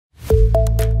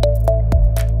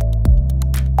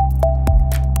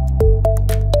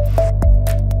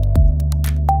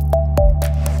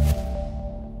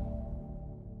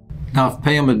Taf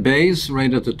Peyamid Bays,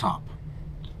 right at the top.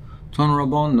 Ton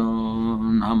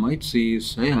Rabbanon Hamaitzi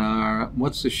Sehar.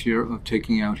 What's the shear of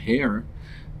taking out hair?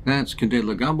 That's Kedei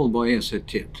Lagabel Boyes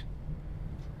Tit.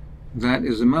 That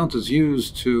is the amount that's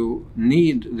used to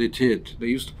knead the tit. They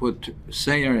used to put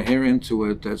seir, hair into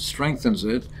it that strengthens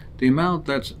it. The amount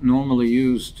that's normally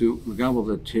used to gabble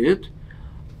the tit.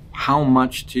 How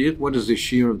much tit? What is the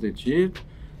shear of the tit?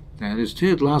 That is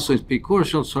tit. Lasos pikur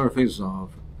shel sarfezov.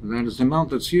 That is the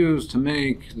amount that's used to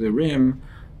make the rim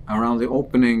around the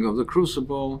opening of the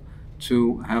crucible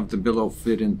to have the billow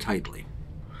fit in tightly.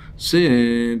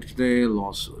 Sid k'dei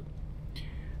losud.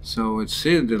 So it's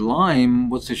sid, the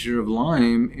lime, what's the shear of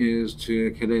lime is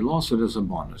to k'dei losud as a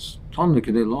bonus. Ton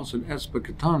k'dei losud espa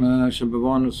katana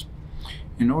shebbonus.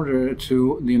 In order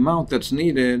to, the amount that's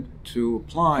needed to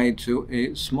apply to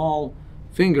a small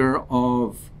finger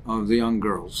of the young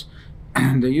girls.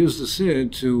 They use the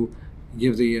sid to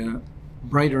give the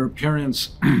brighter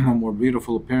appearance, a more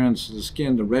beautiful appearance to the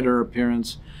skin, the redder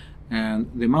appearance, and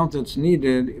the amount that's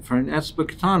needed for an etzbah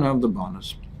of the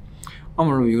bonus.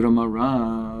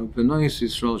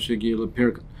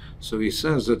 So he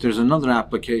says that there's another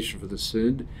application for the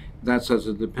sid, that's as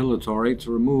a depilatory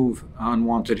to remove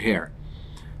unwanted hair.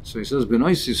 So he says,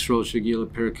 B'nois Yisrael shegil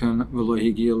pirkan v'lo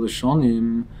higil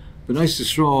l'shonim. B'nois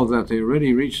Yisrael, that they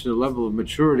already reached the level of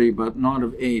maturity but not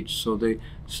of age, so they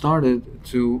started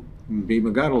to be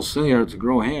megadol seir, to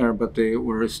grow hair, but they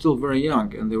were still very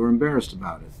young and they were embarrassed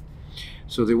about it.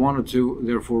 So they wanted to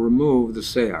therefore remove the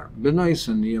seir. B'nois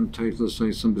and niyam teitlas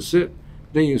soisam b'sit.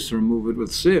 They used to remove it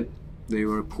with sid. They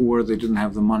were poor, they didn't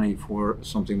have the money for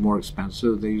something more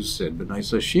expensive, they used sid. But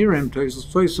nice ashirim,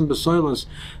 toisim b'silas,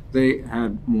 they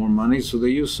had more money, so they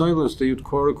used silas, they used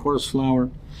coarse flour.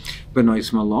 But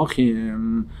nice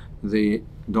malachim, the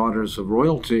daughters of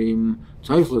royalty,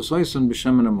 toiflas oisim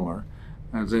b'shemen amor,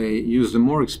 they used the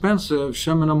more expensive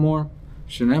shemen amor,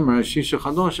 shenemar shisha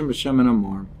chadoshim b'shemen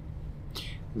amor.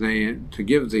 They, to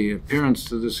give the appearance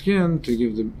to the skin, to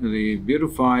give the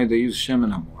beautify, they use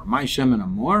shemen amor. My shemen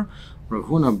amor, Rav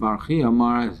Huna Barchi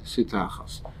Amar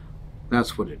Sitachas.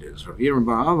 That's what it is. Rav Yirem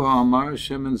Barava Amar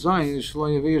Shemen Zayin Shlo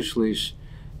Yavir Shlish.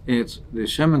 It's the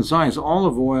Shemen Zayin is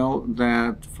olive oil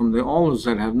that from the olives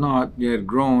that have not yet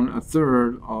grown a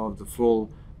third of the full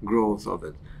growth of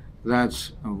it.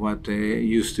 That's what they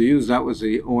used to use. That was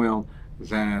the oil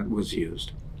that was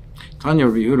used. Tanya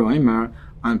Rav Yehuda Omer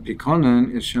An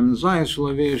Pikonen is Shemen Zayin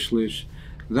Shlo Yavir Shlish.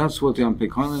 That's what the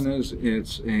ampikonin is.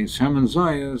 It's a shemen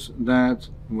zayas that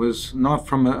was not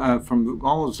from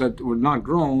olives that were not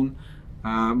grown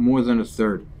more than a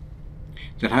third,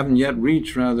 that haven't yet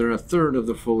reached rather a third of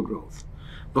the full growth.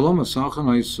 Why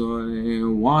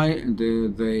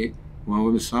did they?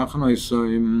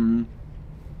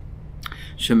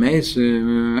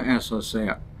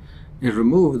 It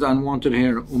removed unwanted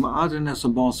hair,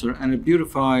 and it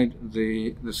beautified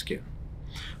the skin.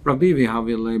 Rabbi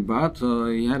Vihavile Bat,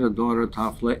 he had a daughter,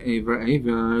 Tafle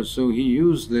Ever, so he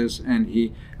used this and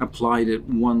he applied it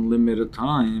one limb at a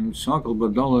time. Shakal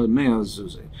Badala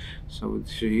Meazuzi. So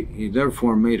he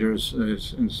therefore made her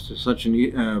such an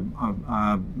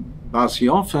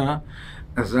Basiofa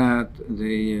that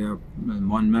the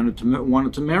one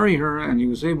wanted to marry her, and he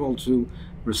was able to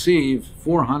receive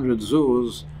 400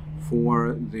 zuz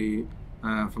for the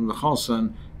from the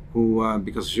Chosan, who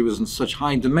because she was in such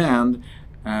high demand.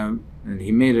 And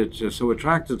he made it so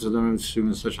attractive to them, and she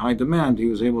was in such high demand, he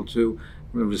was able to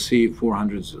receive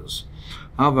 400 zuz.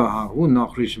 There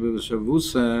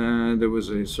was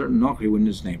a certain Nochri in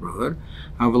his neighborhood,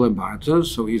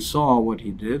 so he saw what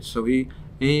he did, so he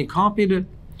copied it,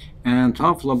 and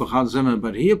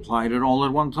but he applied it all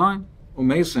at one time.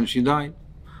 Umesan, she died.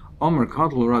 Omer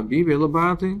Katl Rabbi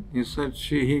Labati, he said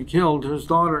he killed his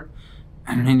daughter.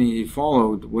 And he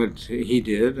followed what he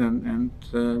did and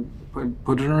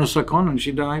put her in a sakon, and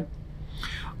she died.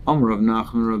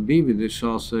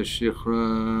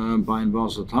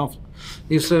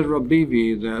 He said,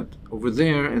 Rabbi, that over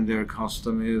there, and their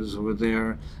custom is over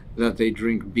there that they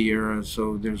drink beer,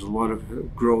 so there's a lot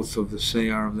of growth of the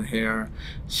seyar of the hair,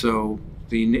 so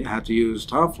they had to use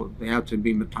tafla. They had to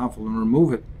be metafel and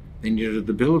remove it. They needed a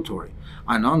depilatory.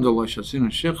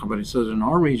 But he says in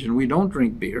our region we don't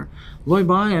drink beer. Our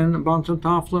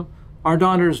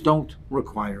daughters don't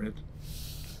require it.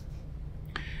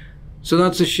 So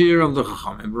that's the shear of the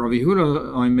Chachamim. Rabbi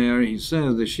Yehuda Omer, he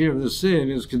says the shear of the Sid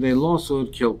is Kedei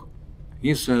Losud Kilkul.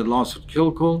 He said Losud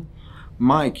Kilkul,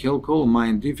 my Kilkul, my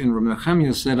Indifi. Rabbi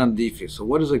Nechemia said Andifi. So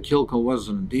what is a Kilkul? What is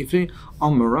an Andifi?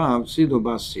 Amarav Sido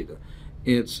Bas Sida.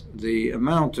 It's the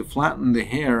amount to flatten the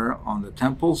hair on the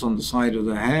temples, on the side of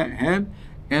the head,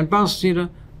 and Bas Sida,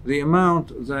 the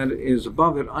amount that is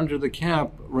above it, under the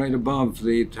cap, right above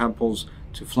the temples,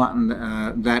 to flatten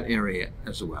that area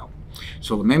as well.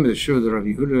 So the name of the shir the Rav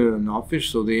Yehuda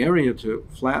Nafish, so the area to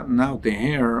flatten out the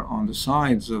hair on the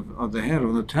sides of the head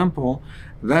of the temple,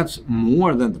 that's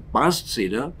more than the bast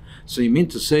sida. So you mean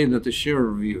to say that the shir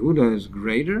of Yehuda is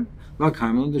greater? Like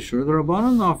the shir of the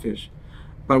Rabbanan Nafish.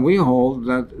 But we hold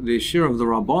that the shir of the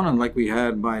Rabbanan, like we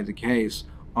had by the case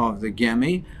of the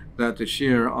Gemi, that the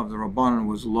shir of the Rabbanan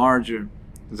was larger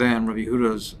than Rav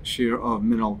Yehuda's shir of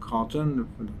minal cotton.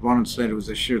 The Rabbanan said it was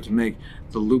a shir to make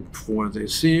the loop for the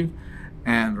sieve,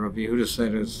 and Rav Yehuda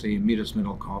said it's the midas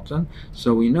minal cotton.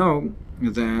 So we know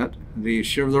that the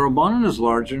shir of the Rabbanan is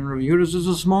larger, and Rav Yehuda's is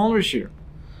a smaller shir.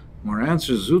 More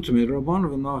answers, Zutamid Rabbanan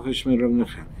v'nafish mid Rav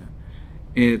Nechemia.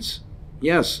 It's,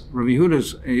 yes, Rav Yehuda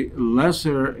is a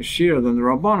lesser shir than the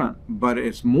Rabbanan, but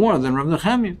it's more than Rav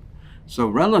Nechemia. So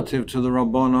relative to the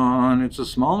Rabbanan, it's a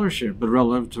smaller share, but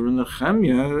relative to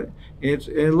Nechemia, it's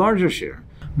a larger share.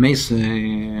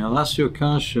 Mesei, Alasio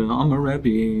Kasha, Amar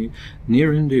Rebbe,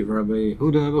 near Indi, Rabbi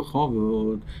Yehuda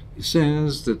B'chavod. He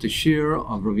says that the share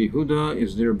of Rabbi Yehuda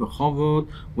is there B'chavod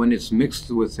when it's mixed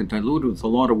with and diluted with a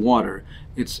lot of water.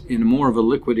 It's in more of a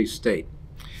liquidy state.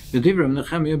 The Divra of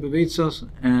Nechemia bebitzas,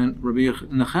 and Rabbi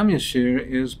Nechemia's share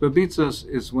is bebitzas,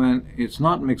 is when it's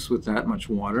not mixed with that much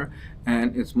water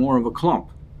and it's more of a clump.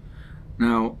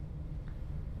 Now,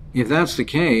 if that's the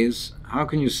case, how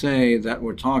can you say that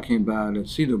we're talking about a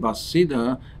tzida bas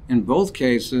tzida? In both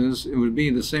cases, it would be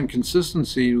the same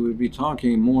consistency. We would be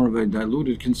talking more of a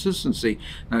diluted consistency.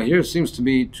 Now, here it seems to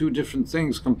be two different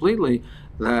things completely,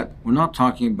 that we're not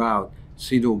talking about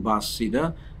tzida bas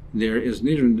tzida. There is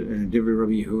neither Divri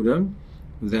Rabbi Yehuda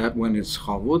that when it's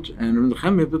chavut and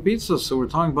Nechemia bebitza, so we're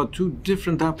talking about two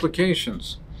different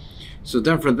applications. So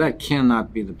therefore, that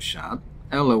cannot be the pshat.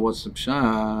 Ella, what's the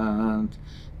pshat?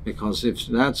 Because if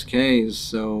that's the case,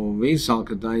 so visal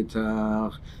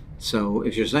kadaitach. So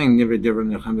if you're saying Divri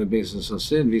Nechemia basis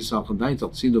asid visal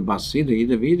kadaitach tzidu basida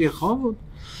ida vidi chavut.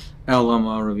 Ella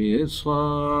ma Rabbi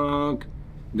Yitzchak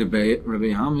debate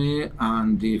Rabbi Hami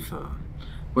andifa.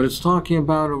 What it's talking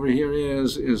about over here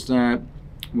is that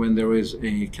when there is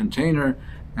a container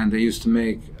and they used to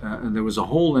make, and there was a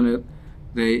hole in it,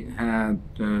 they had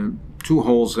two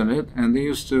holes in it, and they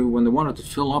used to, when they wanted to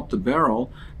fill up the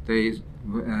barrel, they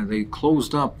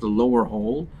closed up the lower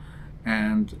hole,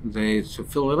 and to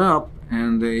fill it up,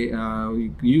 and they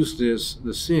used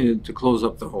the sid to close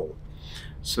up the hole.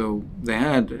 So they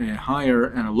had a higher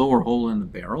and a lower hole in the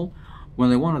barrel. When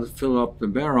they wanted to fill up the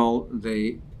barrel,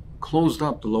 they closed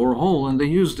up the lower hole and they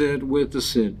used it with the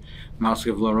sid. Is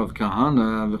he going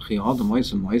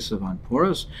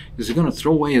to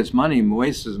throw away his money,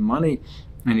 waste his money,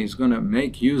 and he's going to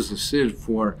use the sid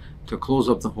to close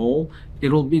up the hole?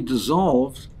 It'll be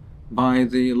dissolved by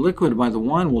the liquid, by the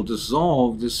wine will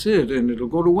dissolve the sid, and it'll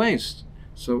go to waste.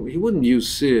 So he wouldn't use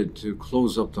sid to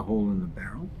close up the hole in the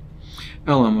barrel.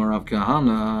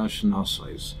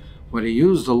 What he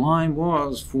used the lime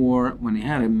was for when he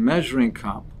had a measuring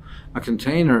cup, a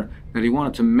container that he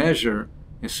wanted to measure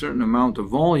a certain amount of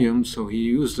volume, so he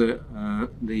used the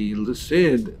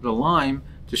sid, the lime,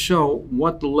 to show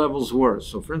what the levels were.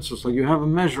 So for instance, like you have a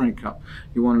measuring cup,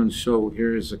 you want to show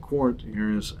here is a quart,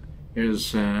 here's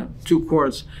 2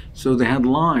 quarts. So they had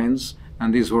lines,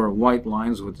 and these were white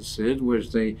lines with the sid,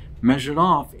 which they measured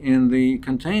off in the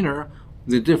container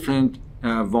the different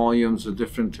volumes, the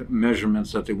different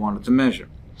measurements that they wanted to measure.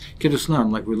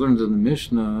 Kiddusnan, like we learned in the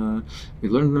Mishnah,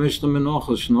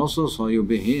 Menochos Shnosos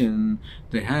Hayubehin,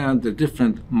 they had the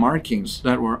different markings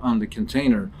that were on the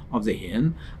container of the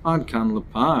hin. Adkan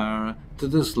lepar, to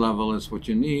this level is what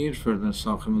you need for the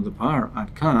Sachim of the par.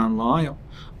 Adkan la'ayel,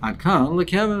 Adkan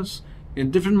lekeves, in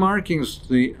different markings,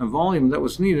 the volume that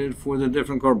was needed for the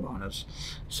different korbanos.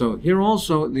 So here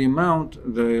also the amount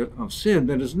of sid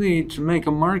that is needed to make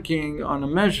a marking on a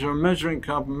measuring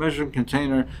cup, a measuring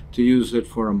container, to use it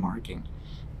for a marking.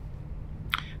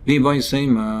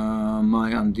 Ibaisema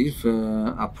my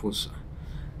andifa apusa.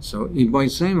 So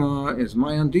Ibaisema is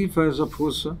my andifa is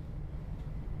apusa.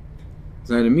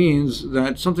 That it means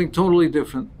that something totally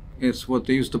different. It's what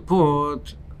they used to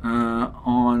put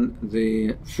on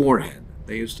the forehead.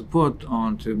 They used to put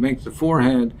on to make the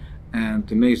forehead and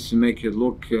to make it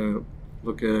look a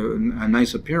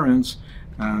nice appearance.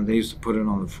 They used to put it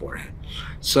on the forehead.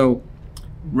 So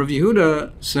Rav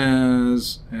Yehuda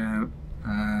says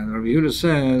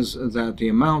that the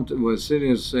amount was it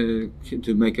is to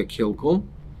make a kilkul,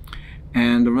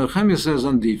 and Rav Nechemia says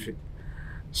on difit.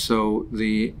 So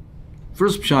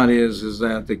First pshat is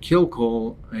that the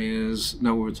kilkol is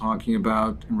that we're talking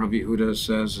about, and Rabbi Yehuda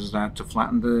says is that to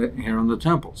flatten the hair on the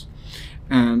temples.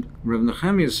 And Rav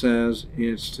Nechemiah says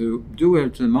it's to do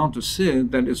it to the amount of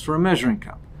sid that is for a measuring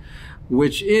cup,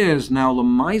 which is now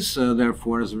Lamaisa,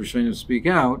 therefore, as the Rishonim speak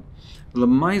out,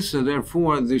 Lamaisa,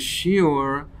 therefore, the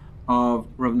shiur of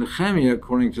Rav Nechemiah,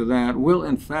 according to that, will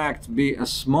in fact be a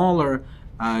smaller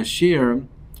shiur.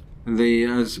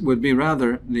 Would be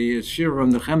rather the shiur of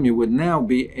Nechemiah would now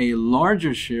be a larger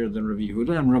shiur than Rav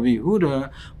Yehuda, and Rav Yehuda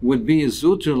would be a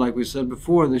zuter, like we said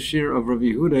before. The shiur of Rav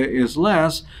Yehuda is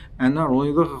less, and not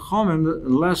only the Chachamim,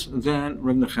 less than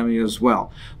Rav Nechemiah as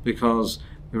well, because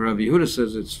Rav Yehuda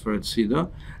says it's for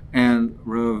tzida, and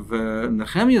Rav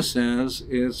Nechemiah says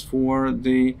it's for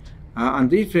the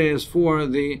andife is for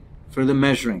the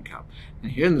measuring cup.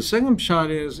 And here in the second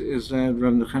pshat is that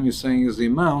Rav Nechemiah is saying is the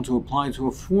amount to apply to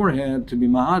a forehead, to be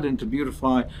mahadin, to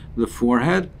beautify the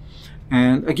forehead.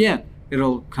 And again,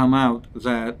 it'll come out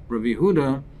that Rav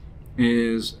Yehuda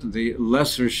is the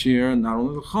lesser shiur, not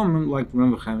only the chomim, like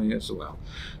Rav Nechemiah as well.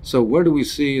 So where do we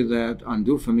see that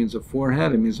andufa means a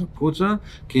forehead? It means a putza.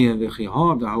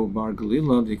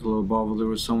 There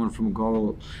was someone from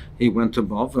Gaul. He went to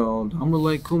Bavel.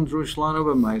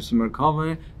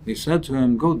 They said to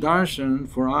him, "Go darshan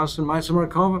for us in Ma'aser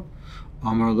Merkava."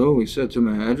 Amarlo, he said to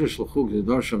him, should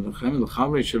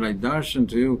I darshan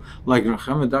to you like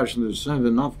Nechemiah darshan to the son of the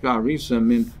Nafka Arisa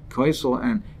min Kaisel,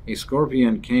 and a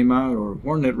scorpion came out, or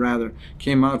hornet rather,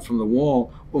 came out from the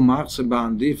wall,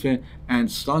 and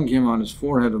stung him on his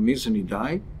forehead, and he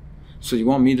died? So you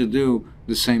want me to do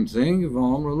the same thing? And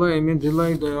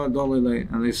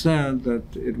they said that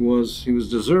he was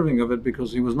deserving of it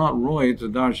because he was not roy to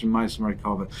darshan Ma'aser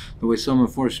Merkava. The way some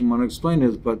unfortunately want to explain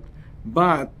it,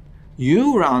 but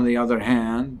you, on the other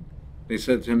hand, they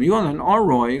said to him, you are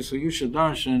roy, so you should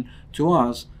darshan to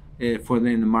us for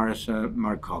the Ma'aser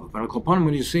Merkava. But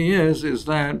what you see is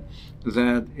that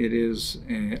it is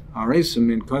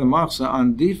aresim in kodamachsa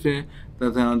andife,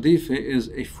 that the andife is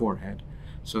a forehead.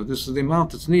 So this is the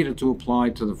amount that's needed to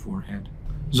apply to the forehead.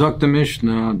 Zok the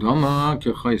Mishnah, Dama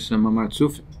kechaisem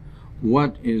amartzufim.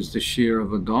 What is the shear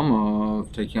of a dama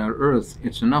of taking out earth?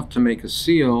 It's enough to make a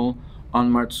seal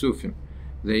on martzufim.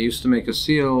 They used to make a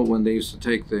seal when they used to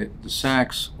take the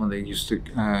sacks, when they used to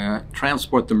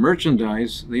transport the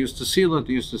merchandise. They used to seal it.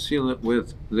 They used to seal it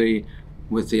with the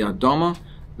adama.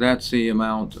 That's the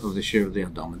amount of the shear of the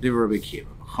adama.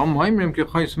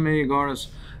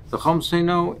 The Chum say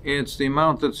no, it's the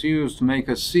amount that's used to make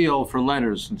a seal for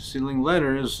letters. And sealing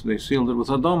letters, they sealed it with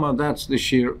adama. That's the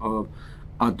shear of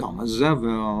adama.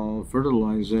 Zevel,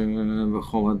 fertilizer,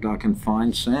 v'choladak, and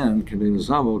fine sand, kedei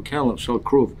zavel, kelef, shel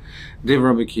kruf. Div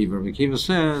Rabbi Kiva. Rabbi Kiva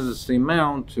says it's the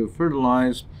amount to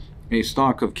fertilize a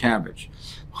stalk of cabbage.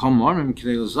 Chamarim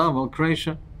kedei zavel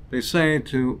kreisha. They say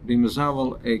to be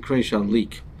mazavel a kreisha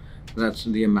leek. That's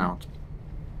the amount.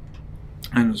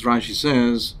 And as Rashi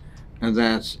says, and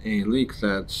that's a leek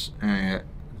that's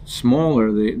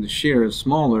smaller, the shear is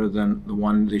smaller than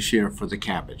the shear for the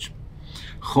cabbage.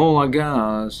 Chol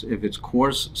agas, if it's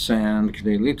coarse sand,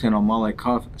 k'dei litin al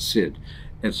malekaf sid.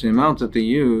 It's the amount that they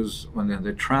use when they have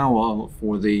the trowel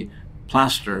for the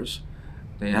plasters.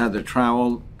 They had the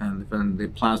trowel, and then they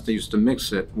used to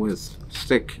mix it with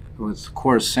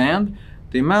coarse sand.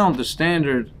 The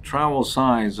standard trowel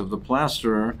size of the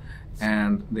plasterer,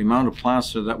 and the amount of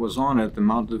plaster that was on it, the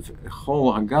amount of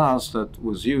chol hagas that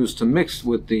was used to mix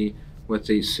with the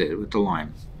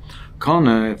lime.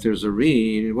 Kana, if there's a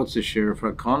reed, what's the shear for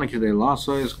a kana? Kedei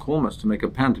lasso is kulmas, to make a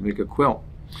pen, to make a quill.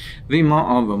 Vima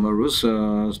ava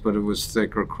marusas, but it was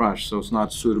thick or crushed, so it's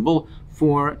not suitable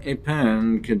for a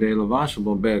pen. Kedei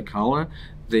lavashable be'akala,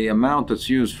 the amount that's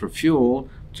used for fuel,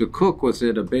 to cook with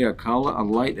it a be'akala, a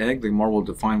light egg. The more will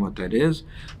define what that is.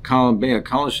 Kala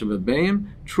be'akala shebebeim,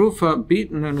 trufa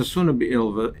beaten and asuna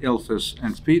be'ilfis,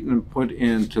 and it's beaten and put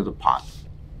into the pot.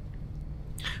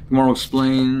 The more will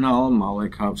explain al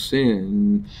malekav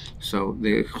sin. So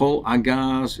the chol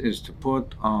agas is to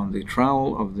put on the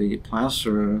trowel of the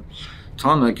plasterer,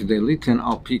 tana kedei litin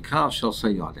al pikav shel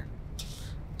sayadin.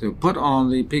 To put on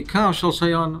the pikav shel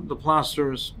sayadin, the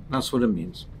plasters. That's what it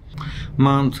means.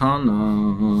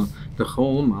 Mantana, the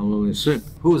chol malul sid.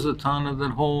 Who is the tana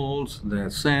that holds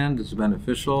that sand is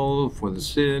beneficial for the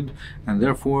sid, and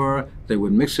therefore they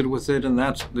would mix it with it, and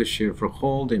that's the shear for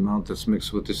chol, the amount that's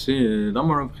mixed with the sid.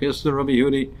 Amar of Chesed Rabbi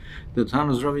Yehudi, the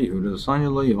tana is Rabbi Yehuda. Sanya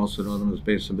lo yosed adam is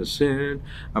based on the sid.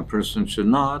 A person should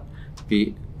not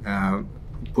be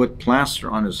put plaster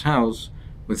on his house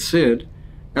with sid,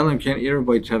 elam can't eat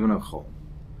by teven chol,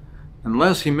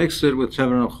 unless he mixed it with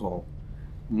teven chol.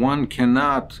 One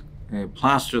cannot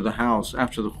plaster the house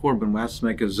after the Churban, we have to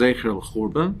make a Zecher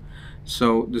Churban.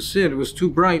 So the sid was too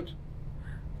bright.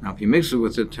 Now, if you mix it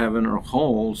with a teven or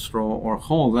chol, straw or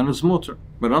chol, then it's mutter.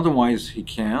 But otherwise, he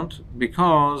can't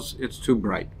because it's too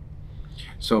bright.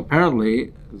 So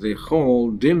apparently, the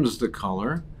chol dims the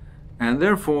color, and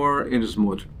therefore it is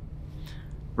mutter.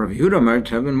 Rav Yehuda mer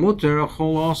teven mutter, a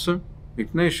chol aser,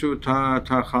 mikneshu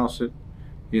tachasit.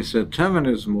 He said teven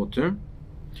is mutter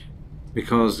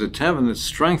because the teven it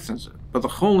strengthens it, but the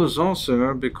chol is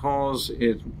also because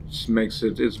it makes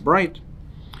it's bright.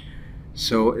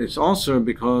 So it's also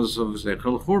because of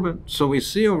Zecher Churban. So we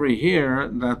see over here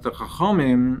that the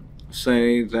Chachamim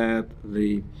say that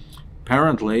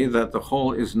apparently that the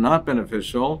chol is not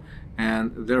beneficial,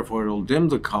 and therefore it'll dim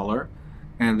the color,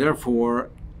 and therefore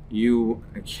you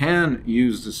can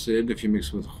use the sid if you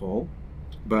mix with chol.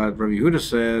 But Rabbi Yehuda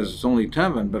says it's only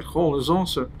teven, but chol is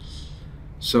also.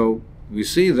 So we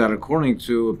see that according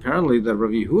to apparently that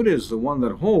Rabbi Yehuda is the one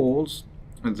that holds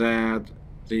that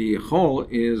the chol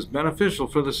is beneficial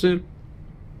for the sid.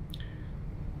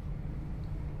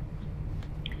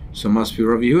 So it must be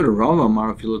Rabbi Yehuda. Rava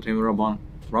Amar Filotem Rabban.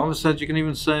 Rava said you can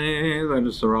even say that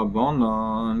it's a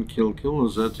Rabbanan kil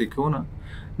tikuna.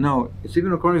 No, it's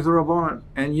even according to the Rabbanan.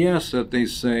 And yes, that they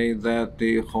say that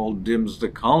the chol dims the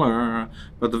color,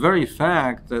 but the very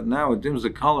fact that now it dims the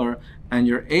color and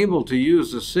you're able to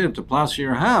use the sid to plaster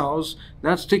your house,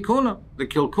 that's tikuna. The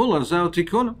kilkula is out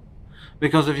tikuna.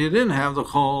 Because if you didn't have the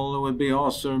chol, it would be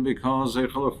awesome because the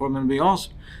chol would be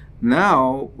awesome.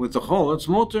 Now, with the chol, it's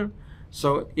mutter.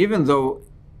 So even though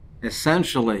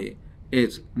essentially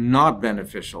it's not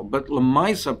beneficial, but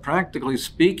l'maisa, practically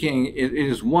speaking, it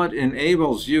is what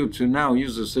enables you to now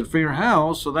use the sid for your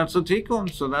house, so that's a tikkun.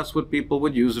 So that's what people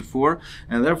would use it for,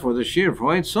 and therefore the shir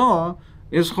for Eitzah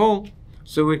is chol.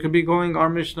 So we could be going, our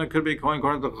Mishnah could be going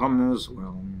according to the Chachamim as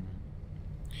well.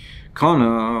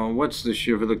 Kana, what's the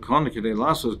shir for the kana? Kedei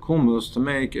lasos kulmus, to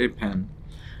make a pen.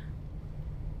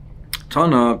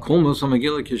 Tana kulmus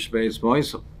hamagila kishbeis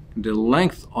boisel. The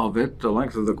length of it, the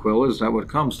length of the quill, is that what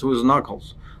comes to his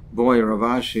knuckles. Boy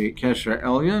Ravashi kesher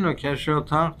elyon or kesher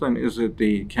tachton? Is it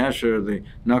the kesher, the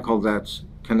knuckle that's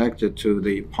connected to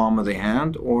the palm of the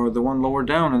hand, or the one lower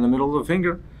down in the middle of the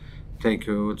finger?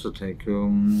 Teku, it's a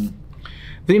teku.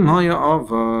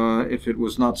 If it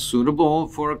was not suitable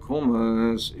for a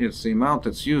kulmus, it's the amount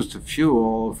that's used to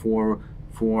fuel for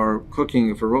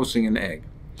cooking, for roasting an egg.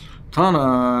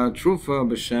 Tana trufa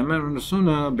b'shemen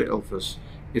v'nesuna be'ilfus.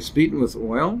 It's beaten with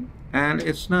oil, and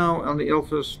it's now on the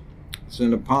ilfus. It's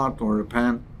in a pot or a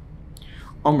pan.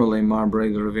 So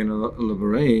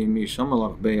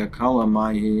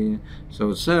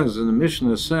it says, in the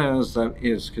Mishnah says that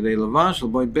it's kedei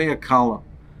levashel by be'akala.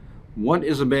 What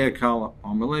is a be'akala?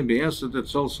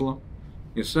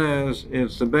 It says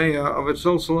it's the be'ah of a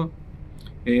tzolzala.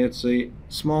 It's a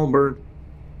small bird.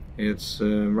 It's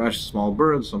a small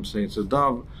bird. Some say it's a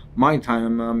dove. My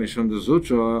time, mishum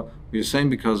dezutra. You're saying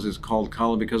because it's called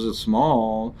kala because it's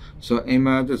small. So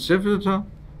emad etzifrita.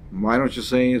 Why don't you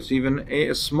say it's even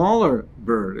a smaller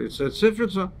bird? It's a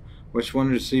tzifrita. Which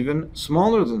one is even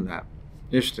smaller than that?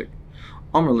 Ishtik.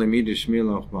 Amr lemidish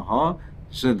milach baha.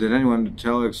 So did anyone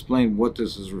explain what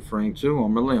this is referring to?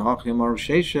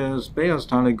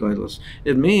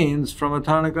 It means from a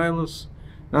tanagailas.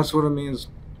 That's what it means.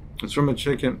 It's from a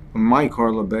chicken. My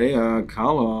karla beya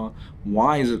kala.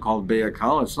 Why is it called beya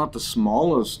kala? It's not the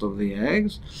smallest of the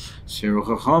eggs. Shiru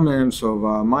chachamim. So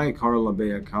my karla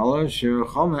beya kala. Shiru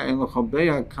chachamim en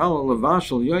lechabeya kala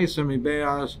levashel yoiser mi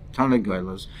beya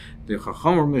tanagailas. The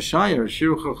chacham mishayer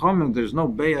shiru chachamim. There's no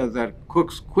beya that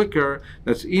cooks quicker.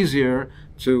 That's easier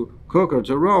to cook or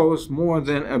to roast more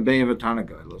than a beya of a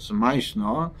tanagailas. So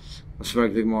maishna. Well,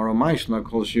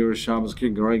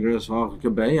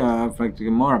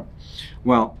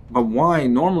 but why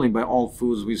normally by all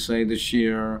foods we say the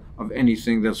shear of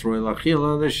anything that's royal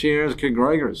achila, the shear is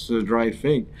kegregers, the dried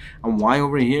fig. And why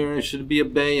over here it should be a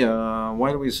beya?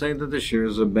 Why do we say that the shear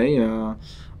is a beya?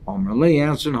 Omerle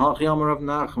answered Hachi Amar of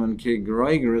Nachman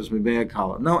kegregers mi beya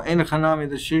kala. No, enechanami,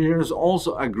 the shear is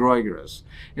also a gregers.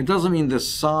 It doesn't mean the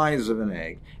size of an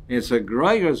egg. It's a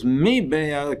groigers mi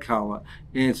beya kala.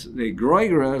 It's the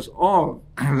groigers of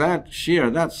that shear,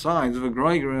 that size of a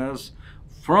groigers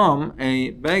from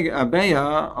a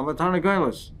beya of a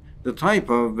tarnagolis. The type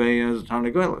of beya is a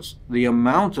tarnagolis. The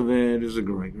amount of it is a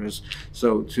groigers.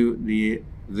 So to the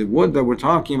wood that we're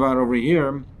talking about over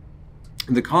here,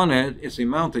 the koned is the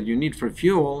amount that you need for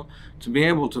fuel to be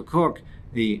able to cook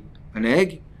an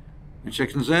egg, a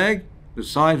chicken's egg. The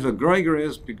size of a groiger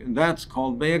is, that's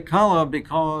called beya kala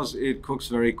because it cooks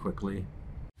very quickly.